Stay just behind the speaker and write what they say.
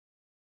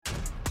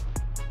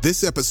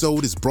This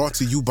episode is brought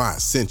to you by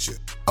Essentia.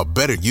 A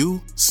better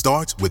you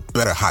starts with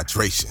better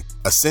hydration.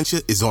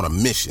 Essentia is on a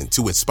mission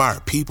to inspire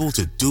people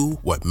to do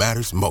what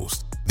matters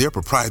most. Their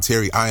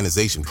proprietary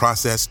ionization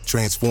process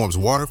transforms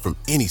water from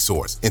any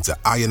source into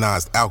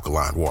ionized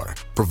alkaline water,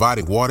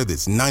 providing water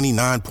that's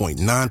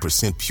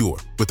 99.9% pure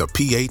with a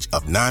pH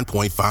of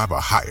 9.5 or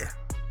higher.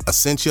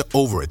 Essentia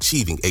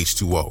overachieving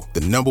H2O, the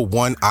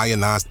 #1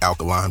 ionized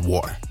alkaline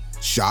water.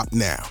 Shop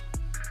now.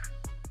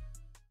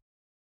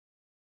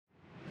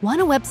 Want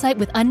a website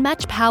with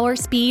unmatched power,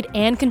 speed,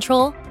 and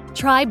control?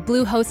 Try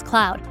Bluehost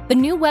Cloud, the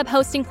new web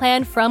hosting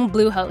plan from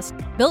Bluehost,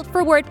 built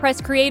for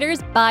WordPress creators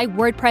by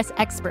WordPress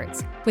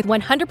experts. With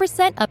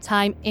 100%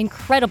 uptime,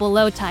 incredible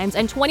load times,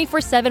 and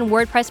 24/7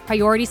 WordPress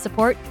priority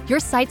support, your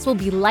sites will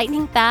be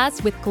lightning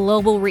fast with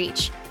global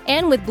reach.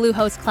 And with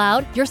Bluehost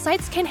Cloud, your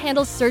sites can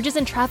handle surges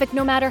in traffic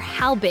no matter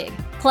how big.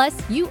 Plus,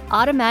 you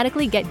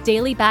automatically get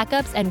daily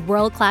backups and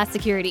world-class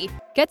security.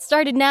 Get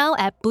started now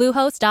at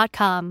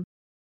Bluehost.com.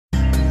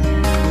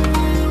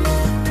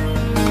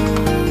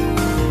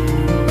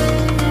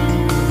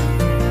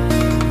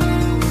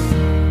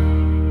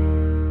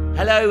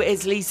 Hello,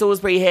 it's Lee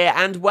Salisbury here,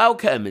 and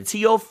welcome to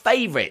your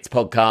favourite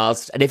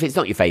podcast. And if it's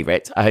not your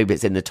favourite, I hope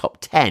it's in the top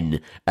 10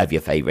 of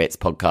your favourites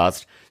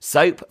podcast,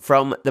 Soap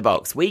from the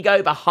Box. We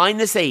go behind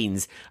the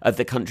scenes of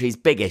the country's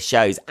biggest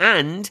shows,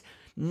 and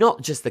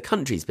not just the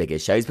country's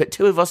biggest shows, but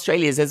two of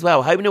Australia's as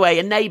well, Home and Away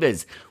and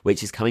Neighbours,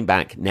 which is coming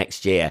back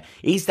next year.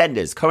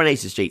 EastEnders,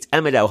 Coronation Street,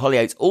 Emmerdale,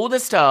 Hollyoaks, all the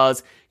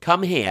stars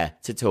come here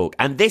to talk.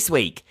 And this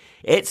week,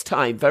 it's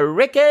time for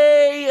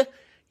Ricky!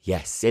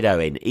 Yes, Sid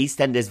Owen,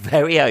 EastEnders'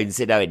 very own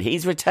Sid Owen.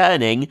 He's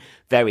returning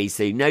very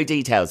soon. No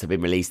details have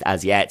been released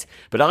as yet,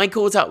 but I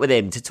caught up with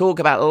him to talk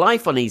about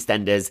life on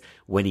EastEnders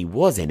when he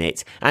was in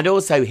it, and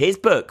also his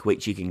book,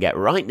 which you can get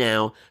right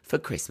now for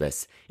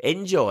Christmas.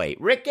 Enjoy,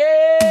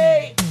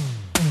 Ricky!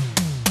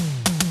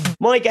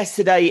 My guest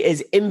today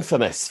is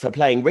infamous for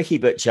playing Ricky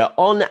Butcher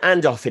on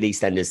and off in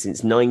EastEnders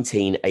since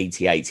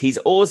 1988. He's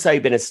also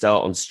been a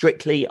star on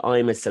Strictly,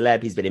 I'm a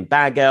Celeb. He's been in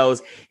Bad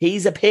Girls.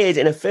 He's appeared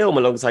in a film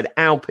alongside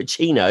Al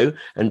Pacino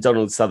and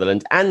Donald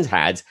Sutherland and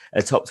had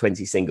a top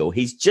 20 single.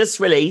 He's just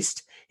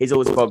released his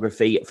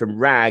autobiography, From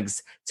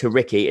Rags to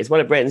Ricky. It's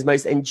one of Britain's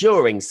most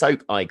enduring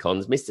soap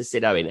icons, Mr.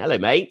 Sid Owen. Hello,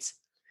 mate.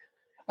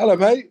 Hello,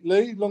 mate.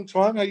 Lee, long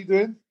time. How you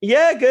doing?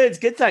 Yeah,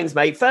 good. Good, thanks,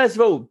 mate. First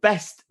of all,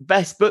 best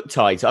book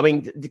title. I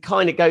mean, it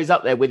kind of goes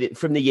up there with it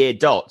From the Year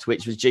Dot,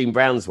 which was June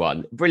Brown's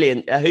one.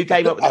 Brilliant. Who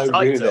came up with the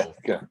title? Really?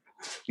 Okay.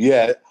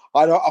 Yeah,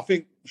 I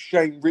think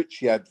Shane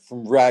Ritchie had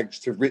From Rags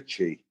to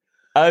Richie.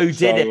 Oh,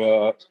 did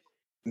it?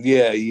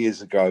 Yeah,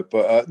 years ago.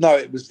 But no,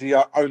 it was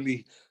the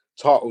only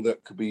title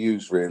that could be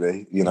used,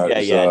 really. You know,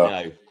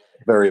 no.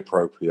 Very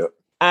appropriate.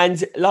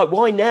 And like,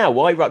 why now?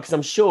 Why? Because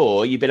I'm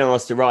sure you've been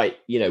asked to write,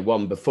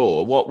 one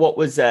before. What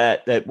was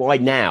why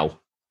now?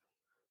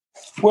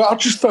 Well, I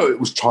just felt it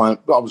was time.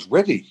 I was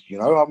ready.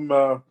 I'm,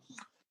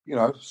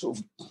 sort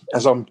of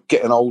as I'm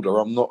getting older,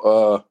 I'm not,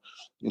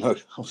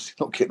 obviously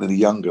not getting any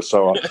younger.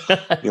 So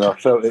I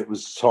felt it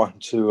was time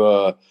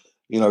to,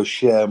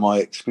 share my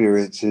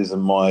experiences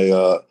and my,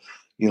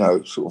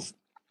 sort of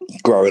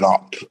growing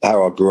up,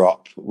 how I grew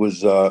up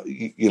was,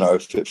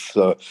 if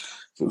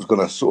it was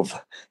going to sort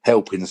of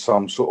help in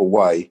some sort of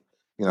way,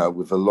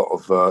 with a lot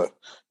of,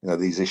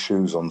 these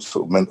issues on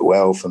sort of mental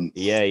health and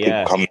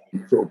people coming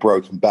from sort of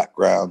broken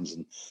backgrounds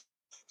and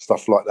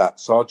stuff like that.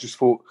 So I just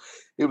thought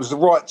it was the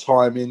right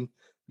timing,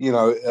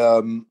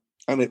 and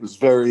it was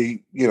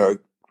very,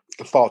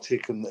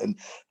 cathartic and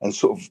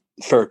sort of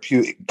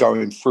therapeutic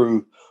going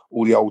through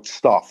all the old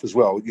stuff as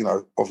well,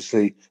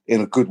 obviously in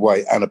a good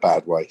way and a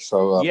bad way.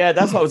 So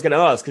that's what I was going to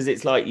ask, because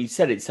it's like you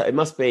said, it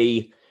must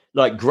be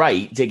like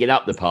great digging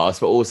up the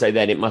past, but also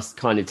then it must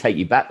kind of take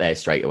you back there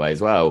straight away as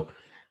well.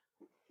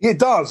 It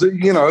does.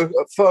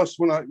 At first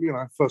when I,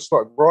 first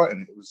started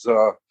writing, it was,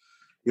 I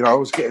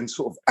was getting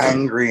sort of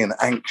angry and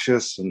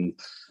anxious and,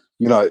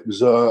 it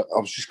was, I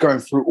was just going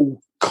through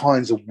all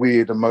kinds of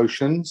weird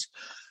emotions.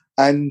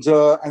 And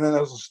then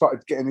as I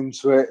started getting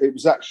into it, it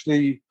was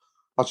actually,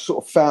 I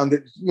sort of found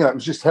it, it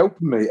was just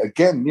helping me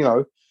again,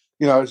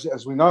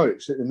 as we know,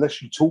 it's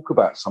unless you talk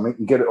about something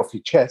and get it off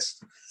your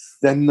chest,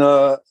 then,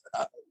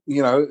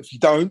 if you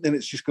don't, then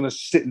it's just going to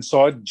sit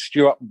inside and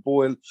stew up and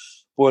boil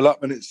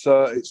up, and it's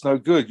no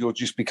good. You'll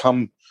just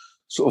become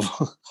sort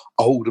of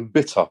old and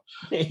bitter.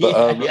 But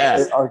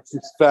I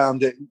just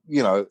found it,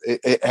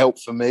 it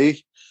helped for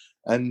me,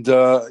 and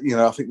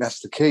I think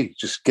that's the key.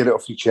 Just get it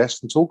off your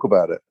chest and talk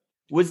about it.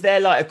 Was there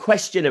like a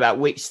question about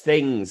which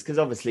things, because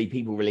obviously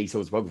people release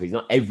autobiographies,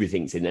 not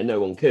everything's in there, no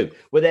one could.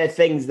 Were there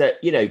things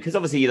that, because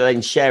obviously you're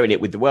then sharing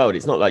it with the world,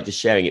 it's not like just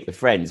sharing it with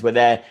friends. Were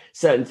there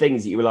certain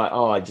things that you were like,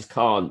 oh, I just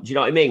can't, do you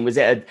know what I mean? Was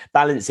it a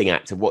balancing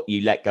act of what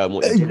you let go and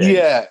what you didn't?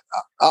 Yeah,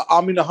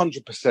 I mean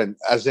 100%,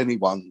 as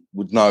anyone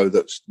would know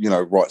that,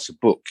 writes a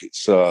book.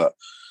 It's,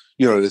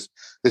 there's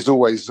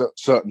always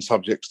certain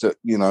subjects that,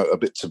 are a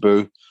bit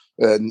taboo,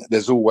 and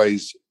there's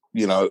always,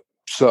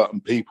 certain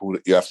people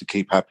that you have to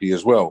keep happy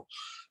as well.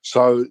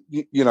 So,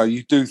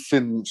 you do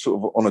things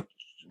sort of on a,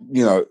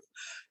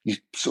 you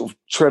sort of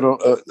tread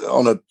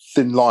on a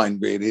thin line,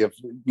 really, of,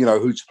 you know,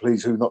 who to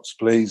please, who not to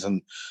please.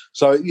 And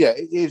so, yeah,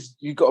 it is,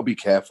 you've got to be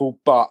careful.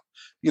 But,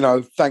 you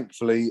know,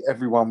 thankfully,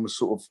 everyone was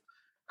sort of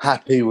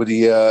happy with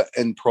the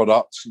end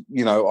product,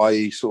 you know,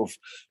 i.e. sort of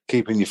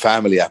keeping your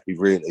family happy,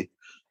 really.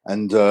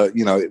 And,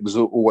 you know, it was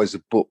always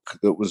a book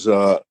that was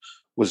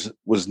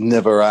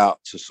never out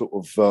to sort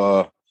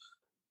of,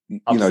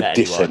 you know,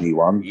 diss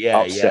anyone,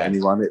 upset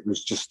anyone. It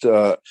was just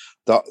that,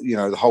 you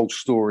know, the whole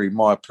story,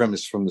 my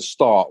premise from the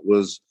start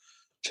was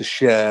to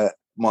share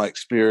my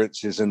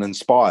experiences and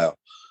inspire.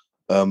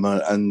 And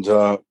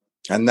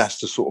that's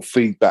the sort of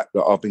feedback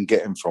that I've been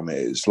getting from it.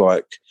 It's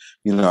like,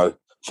 you know,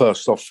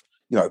 first off,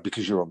 you know,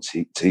 because you're on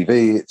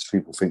TV, it's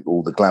people think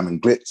all the glam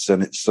and glitz,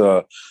 and it's,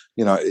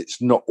 you know,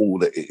 it's not all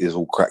that it is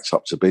all cracked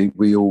up to be.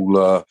 We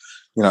all,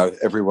 you know,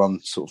 everyone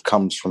sort of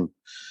comes from,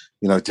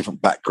 you know,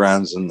 different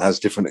backgrounds and has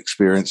different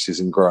experiences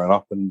in growing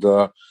up. And,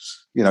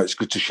 you know, it's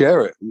good to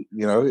share it.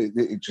 You know,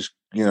 it just,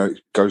 you know,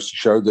 it goes to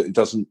show that it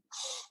doesn't,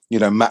 you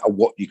know, matter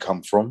what you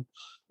come from.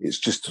 It's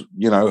just,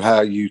 you know,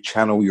 how you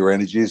channel your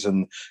energies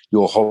and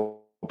your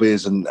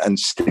hobbies and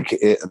stick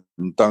at it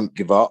and don't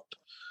give up.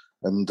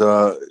 And,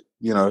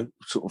 you know,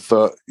 sort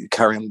of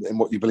carry on in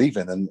what you believe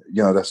in. And,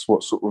 you know, that's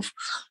what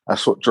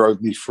drove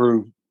me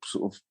through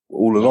sort of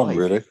all along,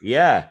 really.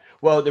 Yeah.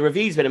 Well, the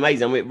review's been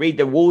amazing. We read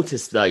the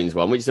Waterstones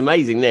one, which is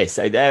amazing. This,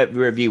 so their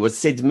review was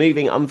Sid's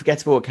moving,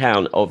 unforgettable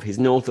account of his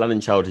North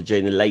London childhood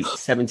during the late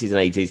 70s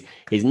and 80s.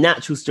 His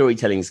natural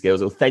storytelling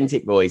skills,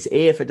 authentic voice,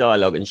 ear for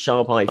dialogue, and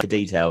sharp eye for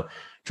detail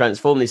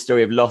transformed this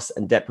story of loss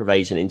and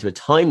deprivation into a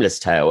timeless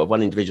tale of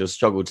one individual's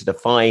struggle to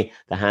defy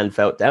the hand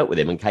felt dealt with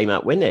him and came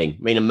out winning.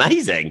 I mean,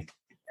 amazing.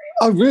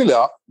 Oh, really?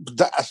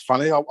 That's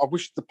funny. I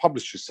wish the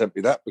publisher sent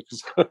me that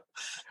because.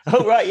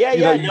 Oh, right. Yeah,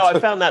 yeah. No, I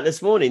found that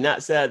this morning.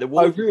 That's the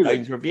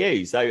Waterstones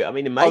review. So, I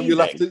mean, amazing. Oh,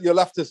 you'll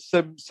have to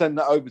send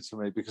that over to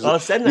me because I'll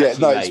send that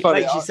to you, mate. It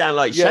makes you sound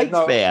like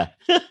Shakespeare.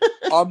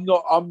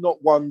 No, I'm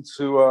not one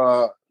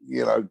to,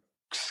 you know,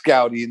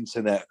 scour the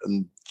internet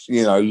and,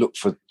 you know, look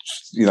for,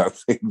 you know,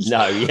 things.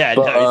 No, yeah,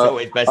 but, no, it's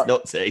always best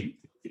not to.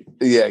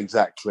 Yeah,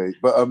 exactly.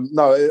 But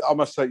no, I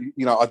must say,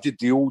 you know, I did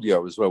the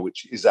audio as well,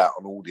 which is out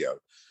on audio.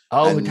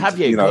 Oh, and, have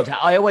you? God,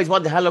 I always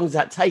wonder how long does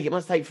that take? It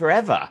must take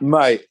forever.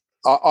 Mate,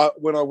 I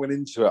when I went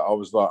into it, I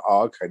was like,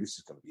 oh, okay, this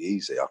is going to be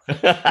easy.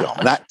 I'm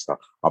an actor.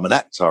 I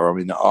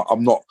mean,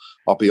 I'm not,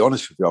 I'll be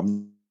honest with you,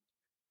 I'm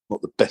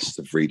not the best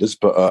of readers,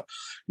 but,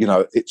 you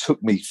know, it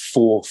took me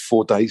four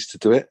days to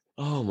do it.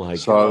 Oh, my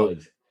God.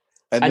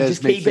 And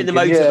just keeping the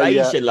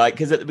motivation, like,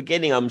 because at the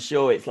beginning, I'm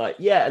sure it's like,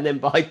 and then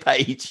by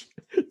page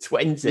 20, it's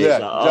like,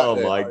 exactly. Oh,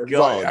 my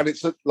God. And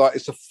it's a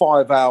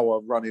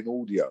 5-hour running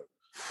audio.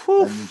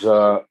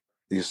 And,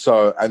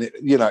 so, and it,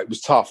 you know, it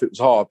was tough. It was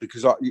hard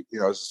because you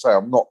know, as I say,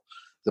 I'm not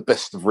the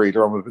best of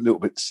reader. I'm a little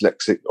bit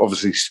dyslexic.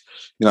 Obviously,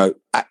 you know,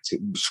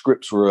 acting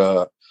scripts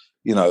were,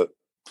 you know,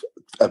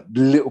 a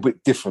little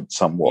bit different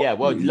somewhat. Yeah,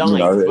 well,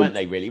 lines, weren't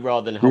they really,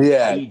 rather than whole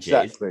pages?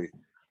 Exactly.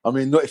 I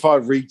mean, if I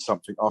read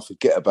something, I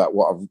forget about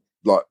what I've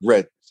like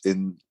read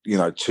in, you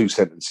know, 2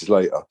 sentences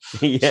later.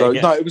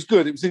 No, it was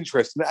good. It was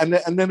interesting. And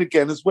then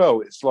again as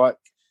well, it's like,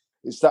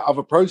 it's that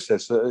other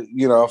process.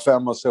 You know, I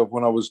found myself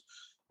when I was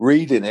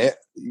reading it,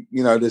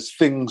 you know, there's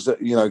things that,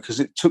 you know,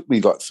 because it took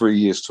me like 3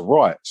 years to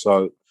write.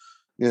 So,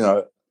 you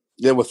know,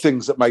 there were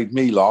things that made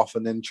me laugh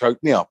and then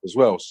choked me up as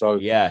well. So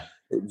yeah,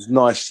 it was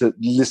nice to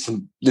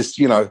listen,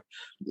 you know,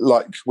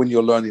 like when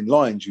you're learning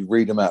lines, you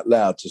read them out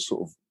loud to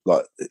sort of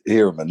like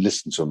hear them and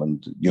listen to them.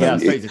 And, you know, I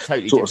suppose it's a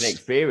totally different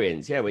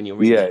experience. Yeah, when you're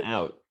reading it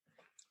out.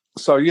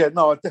 So I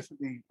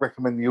definitely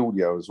recommend the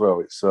audio as well.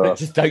 It's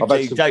just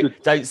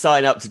don't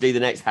sign up to do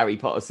the next Harry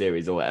Potter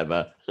series or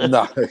whatever.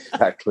 No,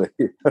 exactly.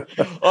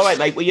 All right,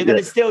 mate. Well, you're going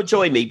to still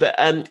join me, but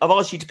I've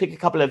asked you to pick a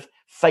couple of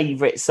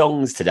favourite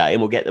songs today,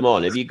 and we'll get them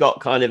on. Have you got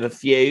kind of a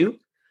few?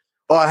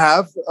 I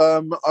have.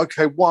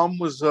 Okay, one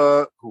was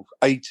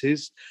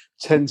 80s,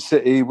 10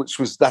 City, which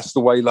was "That's the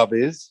Way Love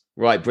Is."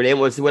 Right,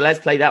 brilliant. Well, let's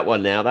play that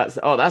one now. That's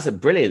a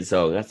brilliant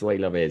song. That's the way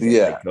love is. That's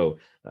really cool.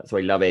 That's the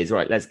way love is.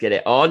 Right, let's get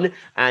it on.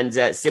 And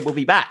Sid will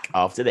be back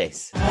after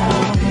this.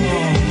 That's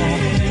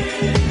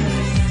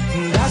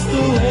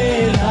the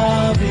way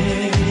love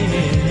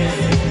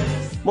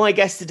is. My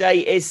guest today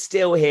is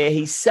still here.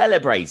 He's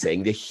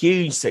celebrating the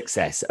huge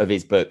success of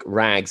his book,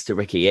 Rags to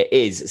Ricky. It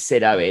is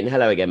Sid Owen.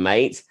 Hello again,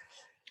 mate.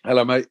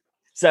 Hello, mate.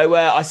 So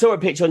I saw a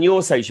picture on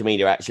your social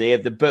media, actually,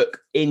 of the book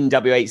in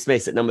WH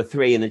Smith's at number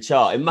 3 in the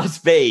chart. It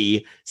must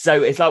be.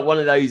 So it's like one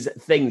of those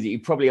things that you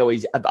probably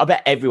always, I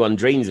bet everyone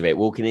dreams of it,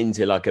 walking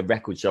into like a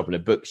record shop and a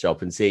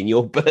bookshop and seeing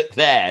your book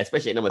there,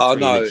 especially at number 3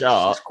 in the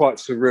chart. It's quite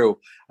surreal.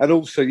 And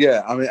also,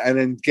 I mean, and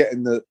then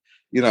getting the,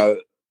 you know,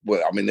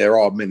 well, I mean, there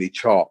are many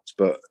charts,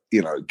 but,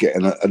 you know,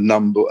 getting a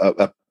number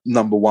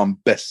one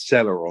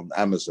bestseller on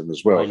Amazon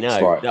as well. I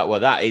know.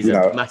 Like, that is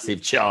a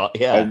massive chart.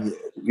 Yeah. And,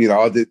 you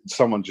know,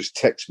 someone just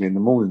texted me in the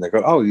morning. They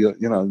go, "Oh, you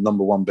know,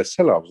 number one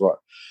bestseller." I was like,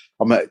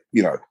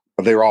 you know,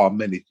 there are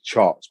many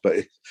charts, but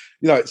you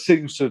know, it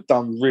seems to have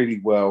done really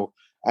well.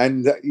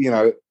 And you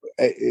know,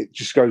 it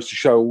just goes to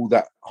show all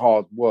that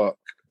hard work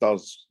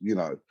does, you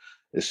know,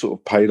 it's sort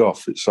of paid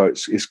off.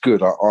 It's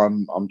good.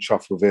 I'm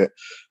chuffed with it.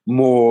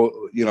 More,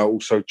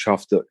 also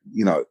chuffed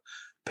that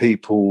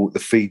people, the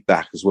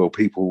feedback as well.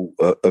 People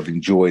have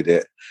enjoyed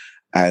it,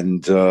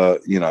 and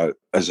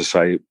as I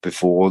say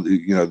before,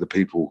 the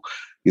people,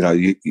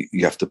 you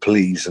have to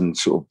please and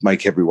sort of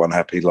make everyone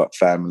happy, like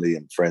family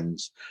and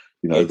friends.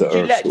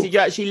 Did you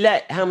actually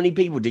how many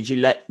people did you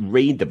let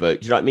read the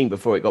book? Do you know what I mean?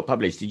 Before it got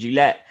published, did you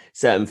let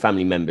certain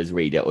family members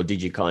read it, or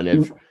did you kind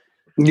of?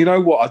 You know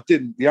what? I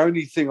didn't. The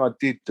only thing I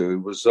did do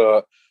was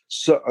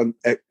certain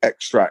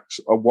extracts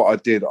of what I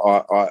did.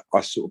 I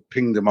sort of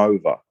pinged them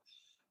over,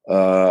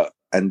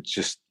 and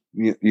just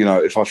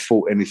if I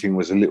thought anything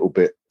was a little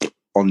bit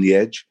on the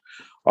edge,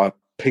 I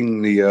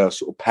pinged the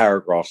sort of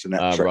paragraphs and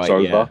extracts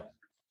over,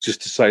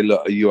 just to say,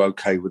 look, are you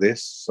okay with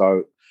this?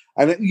 So.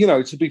 And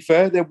to be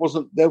fair, there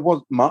wasn't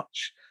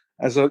much.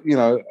 As I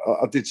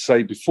did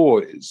say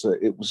before, it's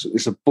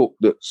a book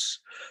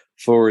that's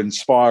for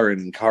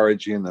inspiring,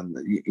 encouraging, and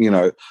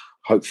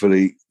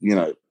hopefully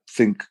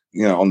think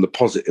on the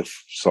positive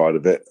side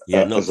of it.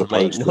 Yeah, not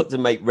to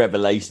make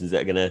revelations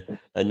that are going to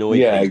annoy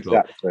people. Yeah,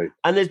 exactly.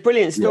 And there's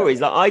brilliant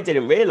stories. Like, I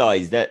didn't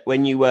realise that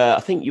when you were,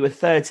 I think you were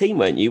 13,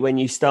 weren't you, when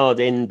you starred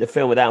in the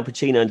film with Al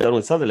Pacino and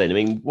Donald Sutherland? I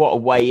mean, what a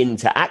way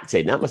into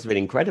acting! That must have been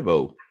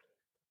incredible.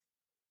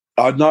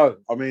 I know.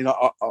 I mean,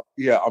 I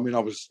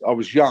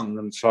was young,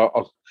 and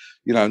so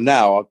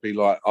now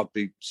I'd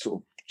be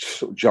sort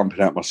of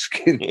jumping out my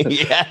skin.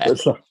 Yeah.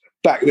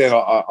 Back then,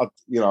 I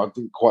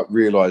didn't quite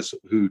realise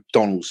who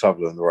Donald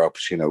Sutherland or Al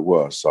Pacino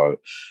were. So,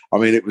 I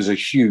mean, it was a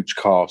huge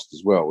cast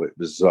as well. It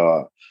was,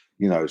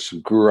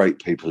 some great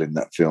people in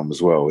that film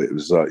as well. It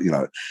was,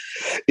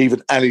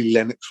 even Annie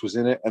Lennox was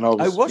in it, and I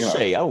was. Oh, was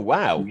she? Oh,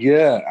 wow.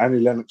 Yeah, Annie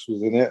Lennox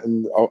was in it,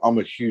 and I'm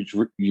a huge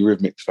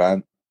Eurythmics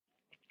fan.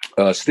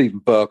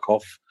 Stephen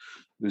Burkhoff,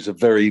 who's a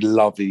very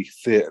lovely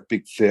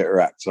big theatre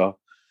actor.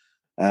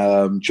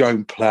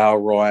 Joan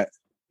Plowright,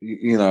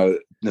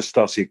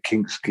 Nastasia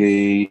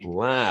Kinski.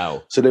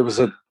 Wow! So there was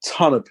a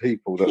ton of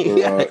people that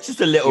were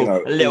just a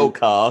little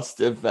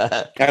cast of,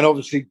 and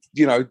obviously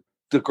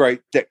the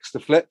great Dexter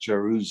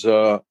Fletcher, who's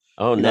now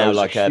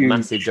like a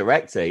massive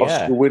director,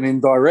 Oscar-winning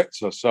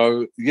director.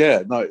 So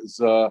it's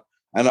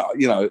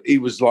he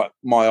was like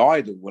my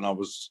idol when I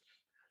was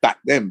back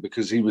then,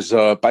 because he was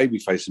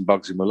Babyface in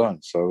Bugsy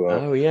Malone. So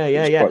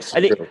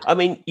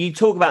and you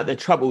talk about the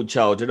troubled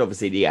childhood,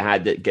 obviously, that you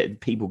had, that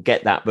people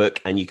get that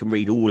book and you can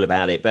read all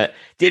about it. But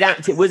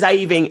was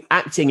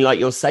acting like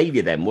your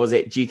savior then? Was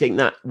it? Do you think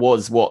that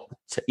was what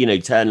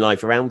turned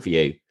life around for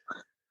you?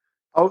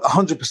 Oh,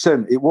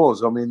 100% it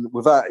was. I mean,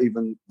 without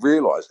even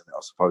realizing it,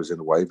 I suppose, in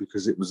a way,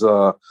 because it was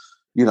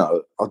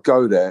I'd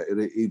go there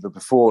either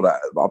before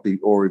that, I'd be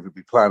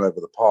playing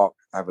over the park,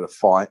 having a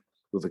fight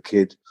with a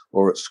kid,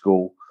 or at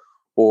school,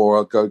 or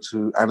I'd go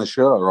to Anna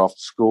Scher after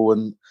school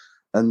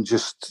and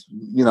just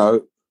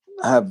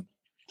have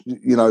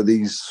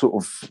these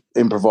sort of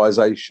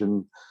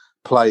improvisation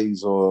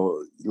plays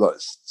or like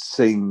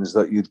scenes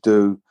that you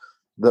do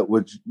that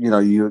would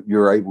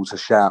you're able to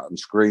shout and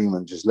scream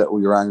and just let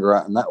all your anger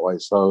out in that way.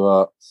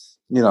 So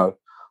I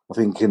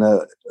think in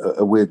a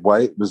weird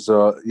way it was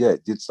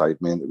it did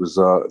save me, and it was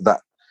a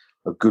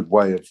good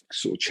way of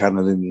sort of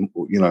channeling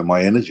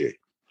my energy.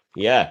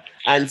 Yeah.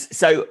 And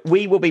so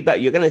we will be back.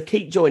 You're going to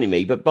keep joining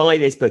me, but buy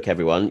this book,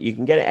 everyone. You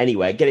can get it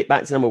anywhere. Get it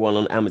back to #1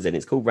 on Amazon.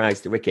 It's called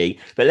Rags to Ricky.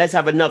 But let's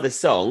have another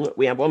song.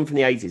 We have one from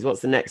the 80s. What's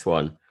the next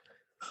one?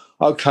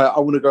 Okay, I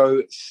want to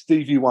go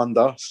Stevie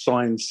Wonder,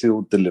 Signed,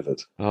 Sealed,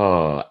 Delivered.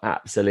 Oh,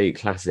 absolute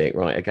classic.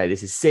 Right. Okay.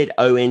 This is Sid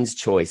Owen's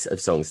choice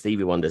of songs.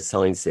 Stevie Wonder,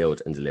 Signed,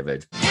 Sealed, and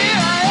Delivered.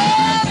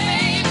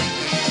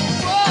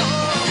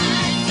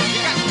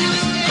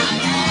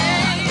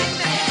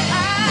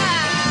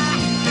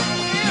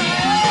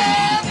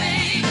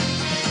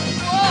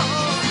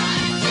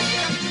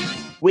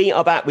 We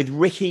are back with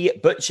Ricky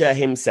Butcher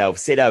himself,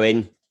 Sid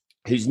Owen,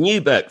 whose new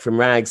book, From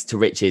Rags to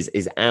Riches,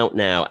 is out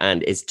now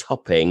and is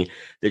topping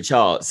the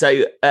chart.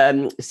 So,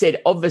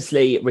 Sid,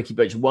 obviously, Ricky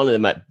Butcher, one of the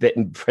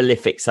most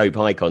prolific soap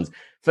icons.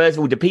 First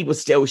of all, do people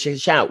still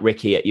shout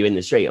Ricky at you in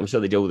the street? I'm sure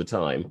they do all the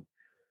time.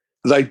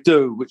 They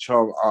do, which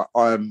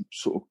I'm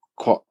sort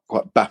of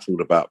quite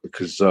baffled about,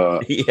 because,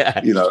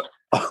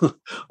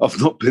 I've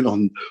not been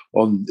on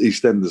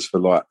EastEnders for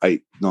like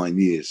 8-9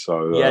 years.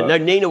 So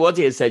Nina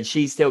Wadia said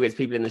she still gets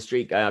people in the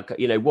street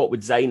going, what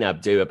would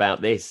Zainab do about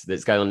this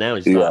that's going on now?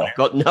 And she's like, I've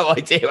got no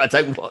idea. I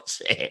don't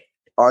watch it.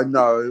 I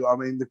know. I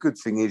mean, the good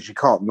thing is you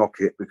can't knock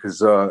it,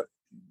 because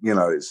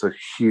it's a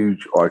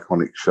huge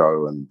iconic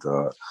show, and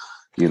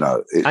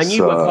it's, and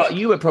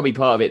you were probably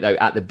part of it though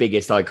at the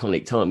biggest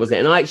iconic time, wasn't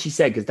it? And I actually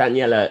said, because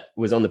Daniela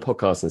was on the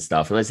podcast and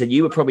stuff, and I said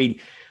you were probably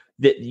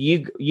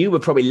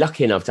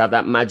lucky enough to have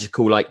that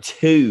magical, like,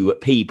 two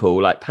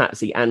people like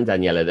Patsy and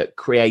Daniela that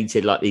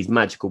created like these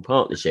magical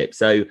partnerships.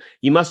 So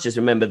you must just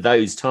remember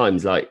those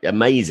times like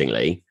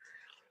amazingly.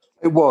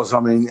 It was. I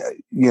mean,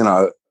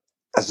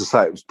 as I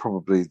say, it was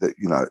probably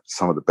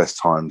some of the best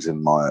times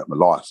in my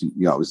life. It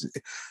was,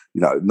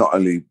 not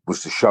only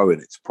was the show in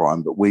its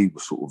prime, but we were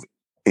sort of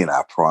in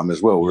our prime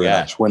as well. We were in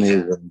our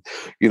 20s, and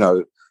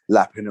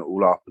lapping it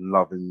all up and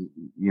loving,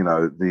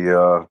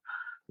 the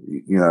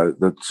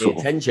sort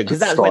attention, of because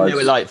that's when there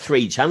were like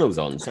 3 channels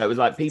on, so it was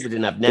like people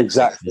didn't have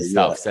Netflix and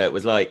stuff, so it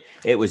was like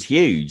it was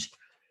huge.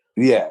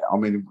 Yeah, I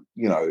mean,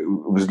 it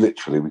was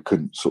literally we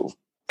couldn't sort of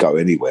go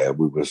anywhere.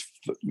 We was,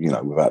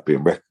 without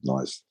being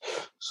recognised.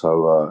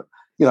 So,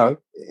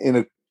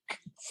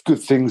 good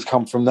things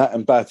come from that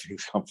and bad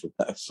things come from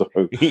that. So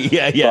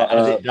yeah,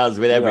 as it does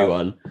with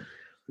everyone.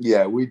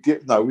 Yeah, we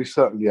did. No, we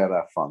certainly had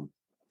our fun.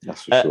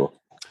 That's for sure.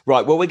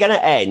 Right. Well, we're going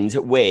to end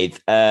with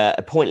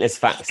a pointless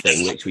facts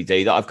thing, which we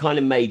do that I've kind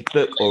of made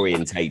book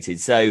orientated.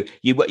 So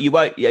you're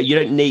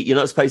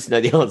not supposed to know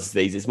the answers to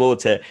these. It's more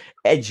to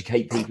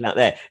educate people out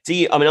there.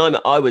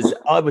 I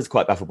was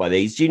quite baffled by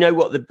these. Do you know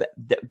what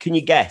can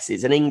you guess?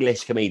 It's an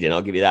English comedian.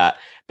 I'll give you that.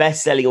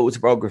 Best-selling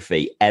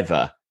autobiography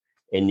ever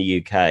in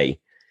the UK.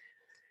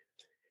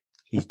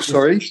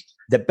 Sorry?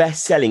 The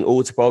best-selling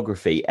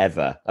autobiography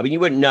ever. I mean, you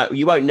won't know.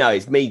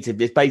 It's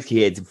basically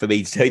here for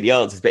me to tell you the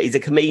answers. But he's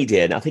a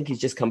comedian. I think he's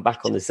just come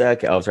back on the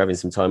circuit after having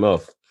some time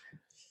off.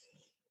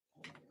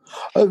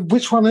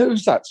 Which one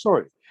is that?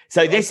 Sorry.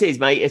 So this is,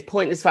 mate, it's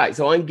pointless facts.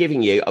 So I'm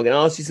going to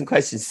ask you some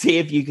questions, see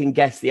if you can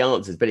guess the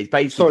answers. But it's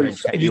basically...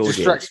 Sorry, you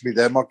distracted me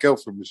there. My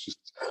girlfriend was just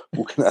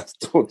walking out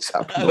the door,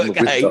 tapping on the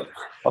window.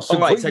 All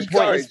right, so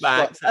pointless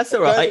facts. That's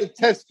all right.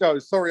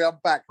 Tesco. Sorry, I'm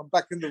back. I'm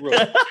back in the room.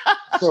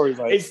 Sorry,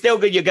 mate. It's still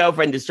good your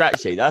girlfriend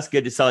distracts you. That's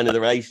good, a sign of the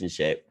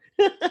relationship.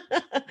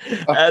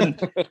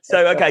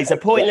 So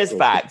pointless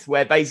facts,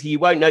 where basically you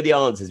won't know the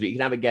answers, but you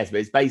can have a guess.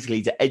 But it's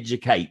basically to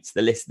educate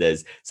the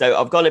listeners. So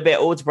I've gone a bit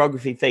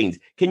autobiography themed.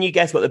 Can you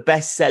guess what the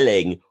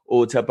best-selling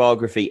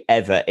autobiography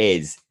ever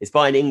is? It's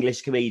by an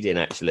English comedian,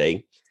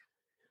 actually.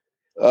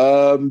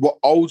 What,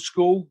 old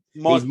school?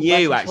 He's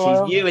new, actually.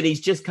 He's new, and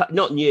he's just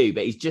not new,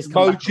 but he's just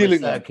come back on the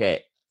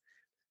circuit.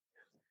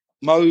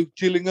 Mo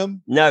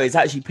Gillingham? No, it's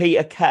actually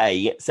Peter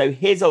Kay. So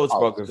his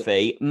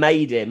autobiography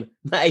made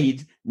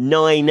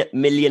 £9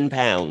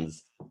 million.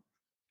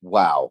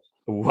 Wow.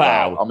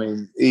 I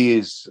mean, he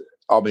is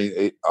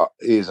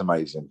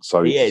amazing.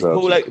 So he is.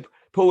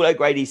 Paul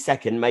O'Grady's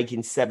second,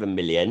 making 7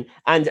 million.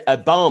 And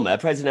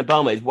President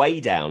Obama is way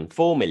down,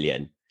 4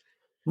 million.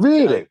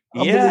 Really?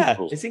 Yeah.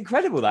 It's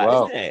incredible that,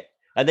 isn't it?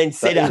 And then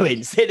Sid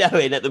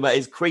Owen at the moment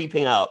is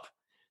creeping up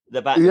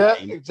the back. Yeah,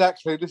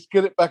 exactly. Let's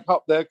get it back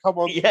up there. Come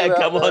on. Yeah,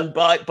 come on.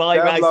 Buy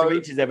Rags to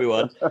Riches,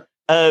 everyone.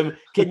 Can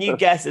you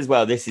guess as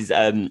well? This is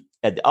I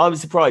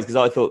was surprised because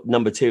I thought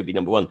number 2 would be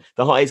number 1.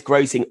 The highest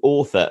grossing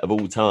author of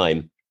all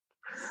time.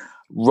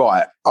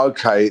 Right.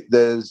 Okay.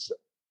 There's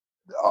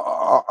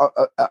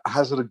a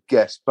hazard a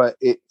guess, but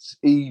it's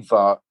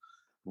either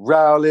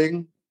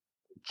Rowling,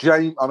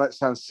 James. I know it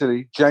sounds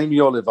silly. Jamie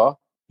Oliver.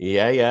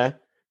 Yeah.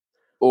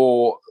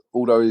 Or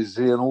although is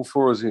he an author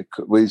or is he?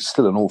 Well, he's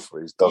still an author.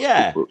 He does.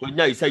 Yeah. Well,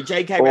 no. So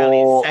J.K.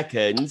 Rowling is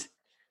second.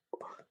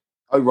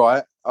 Oh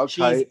right.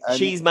 Okay.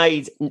 She's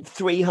made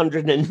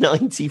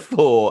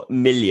 394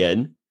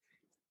 million.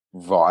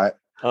 Right.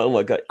 Oh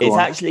my god! It's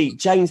actually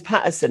James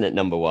Patterson at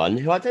number 1,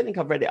 who I don't think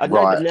I've read it. I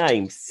know the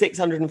name.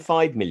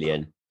 605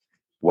 million.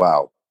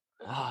 Wow.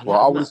 I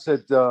would have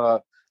said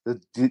the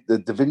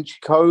Da Vinci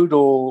Code,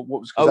 or what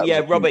was? Oh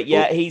yeah, Robert.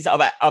 Yeah,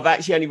 I've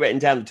actually only written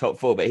down the top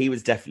 4, but he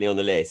was definitely on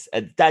the list.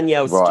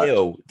 Danielle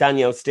Steele.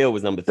 Danielle Steele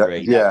was number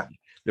 3.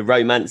 The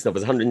romance novel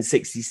was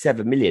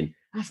 167 million.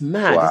 That's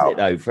mad, isn't it?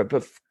 Though, for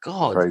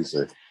God,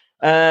 crazy.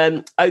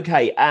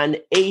 Okay,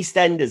 and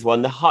EastEnders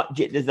won the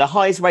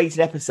highest rated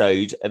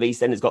episode of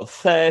EastEnders got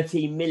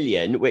 30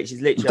 million, which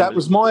is literally that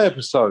was my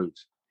episode.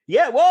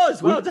 Yeah, it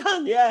was. Well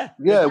done. Yeah,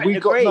 we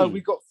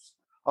got.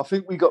 I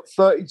think we got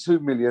 32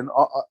 million.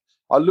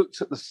 I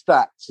looked at the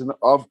stats and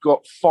I've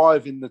got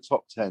 5 in the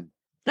top 10.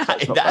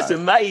 That's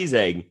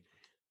amazing.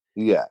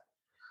 Yeah.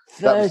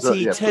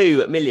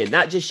 32 million.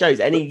 That just shows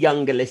any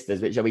younger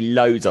listeners, which there'll be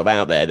loads of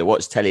out there that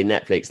watch telly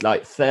Netflix,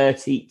 like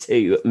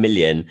 32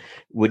 million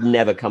would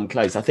never come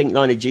close. I think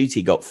Line of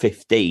Duty got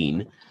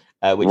 15,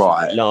 which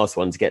was the last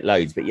one to get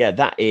loads. But yeah,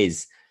 that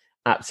is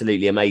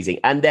absolutely amazing.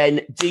 And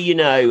then do you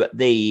know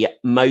the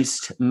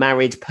most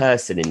married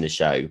person in the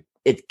show?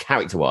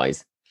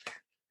 Character-wise.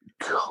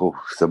 Cool.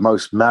 The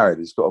most married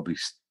has got to be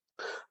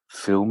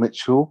Phil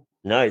Mitchell.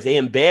 No, it's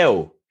Ian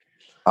Beale.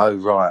 Oh,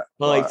 right.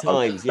 5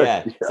 times,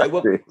 yeah.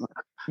 So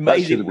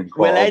amazing.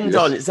 We'll end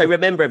on. So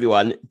remember,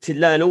 everyone, to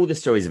learn all the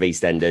stories of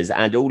EastEnders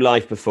and all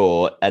Life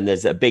Before, and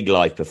there's a big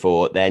Life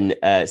Before, then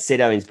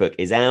Sid Owen's book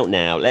is out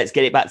now. Let's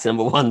get it back to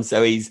number 1.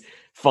 So he's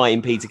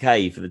fighting Peter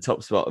Kay for the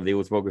top spot of the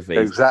autobiography.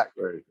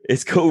 Exactly.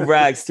 It's called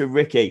Rags to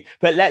Ricky.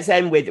 But let's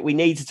end with, we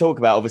need to talk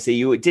about, obviously,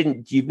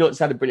 you've not just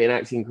had a brilliant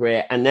acting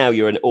career, and now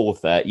you're an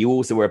author. You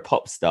also were a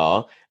pop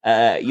star.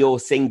 Your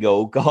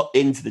single got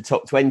into the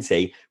top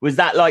 20. Was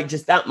that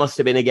that must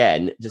have been,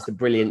 again, just a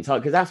brilliant time?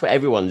 Because that's what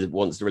everyone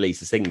wants to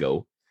release, a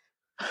single.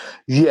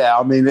 Yeah,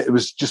 I mean, it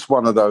was just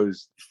one of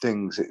those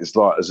things. It was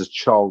like, as a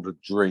child, a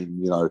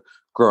dream,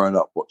 growing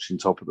up watching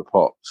Top of the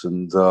Pops,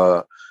 and,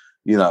 I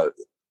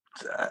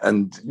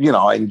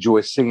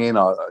enjoy singing.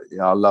 I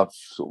love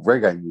sort of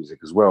reggae music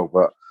as well.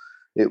 But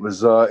it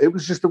was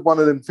just one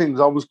of them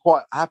things. I was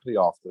quite happy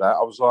after that.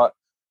 I was like,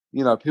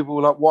 you know, people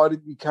were like, why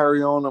didn't you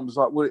carry on? I was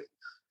like, well,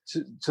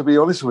 to be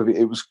honest with you,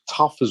 it was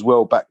tough as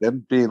well back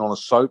then, being on a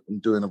soap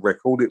and doing a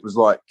record. It was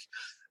like,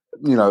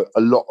 you know,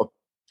 a lot of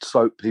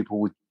soap people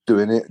were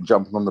doing it and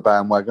jumping on the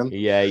bandwagon.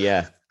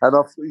 Yeah.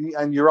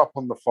 And you're up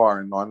on the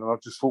firing line. And I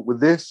just thought,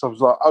 with this, I was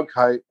like,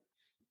 okay,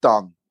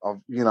 done.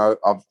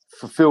 I've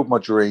fulfilled my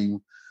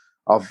dream.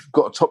 I've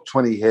got a top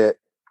 20 hit,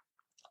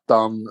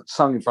 done,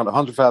 sung in front of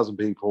 100,000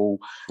 people,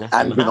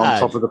 and been on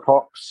top of the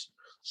pops.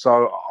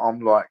 So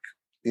I'm like,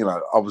 you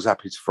know, I was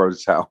happy to throw the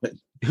towel in.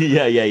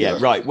 Yeah.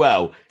 Right.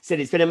 Well, Sid,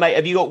 it's been amazing.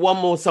 Have you got one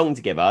more song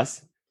to give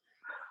us?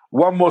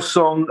 One more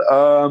song.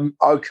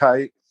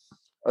 Okay.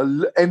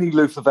 Any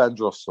Luther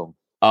Vandross song.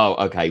 Oh,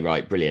 okay,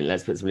 right, brilliant.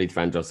 Let's put some Luther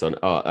Vandross on.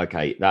 Oh,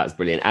 okay, that's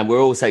brilliant. And we're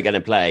also going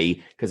to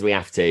play, because we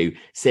have to,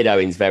 Sid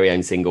Owen's very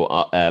own single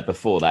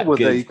before that. Well,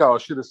 there you go. I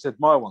should have said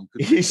my one.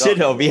 You should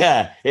have,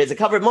 yeah. It's a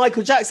cover of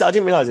Michael Jackson. I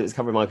didn't realise it was a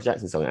cover of Michael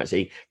Jackson's song,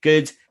 actually.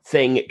 Good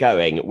Thing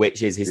Going,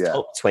 which is his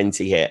top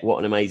 20 hit. What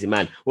an amazing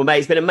man. Well, mate,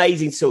 it's been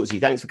amazing to talk to you.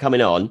 Thanks for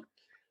coming on.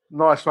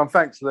 Nice one.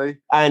 Thanks, Lee.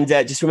 And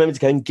just remember to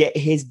go and get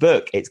his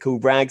book. It's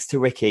called Rags to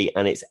Ricky,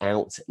 and it's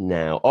out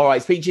now. All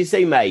right, speak to you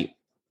soon, mate.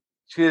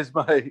 Cheers,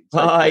 mate.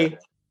 Bye.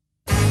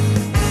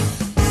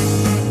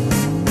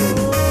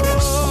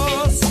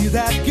 See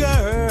that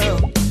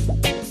girl,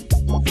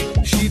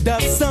 she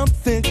does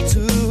something to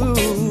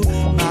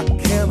my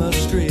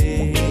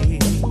chemistry.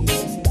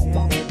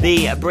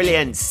 The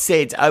brilliant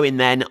Sid Owen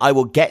then. I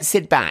will get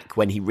Sid back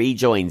when he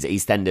rejoins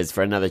EastEnders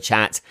for another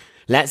chat.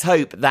 Let's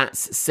hope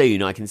that's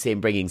soon. I can see him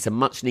bringing some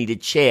much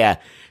needed cheer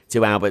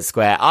to Albert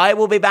Square. I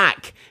will be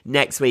back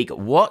next week.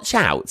 Watch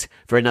out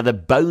for another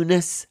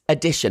bonus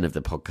edition of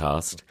the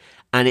podcast.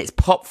 And it's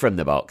Pop from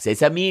the Box.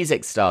 It's a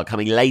music star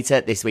coming later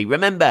this week.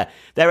 Remember,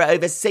 there are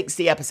over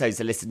 60 episodes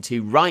to listen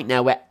to right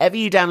now wherever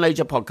you download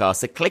your podcast.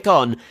 So click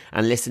on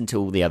and listen to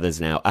all the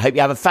others now. I hope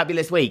you have a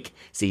fabulous week.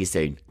 See you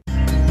soon.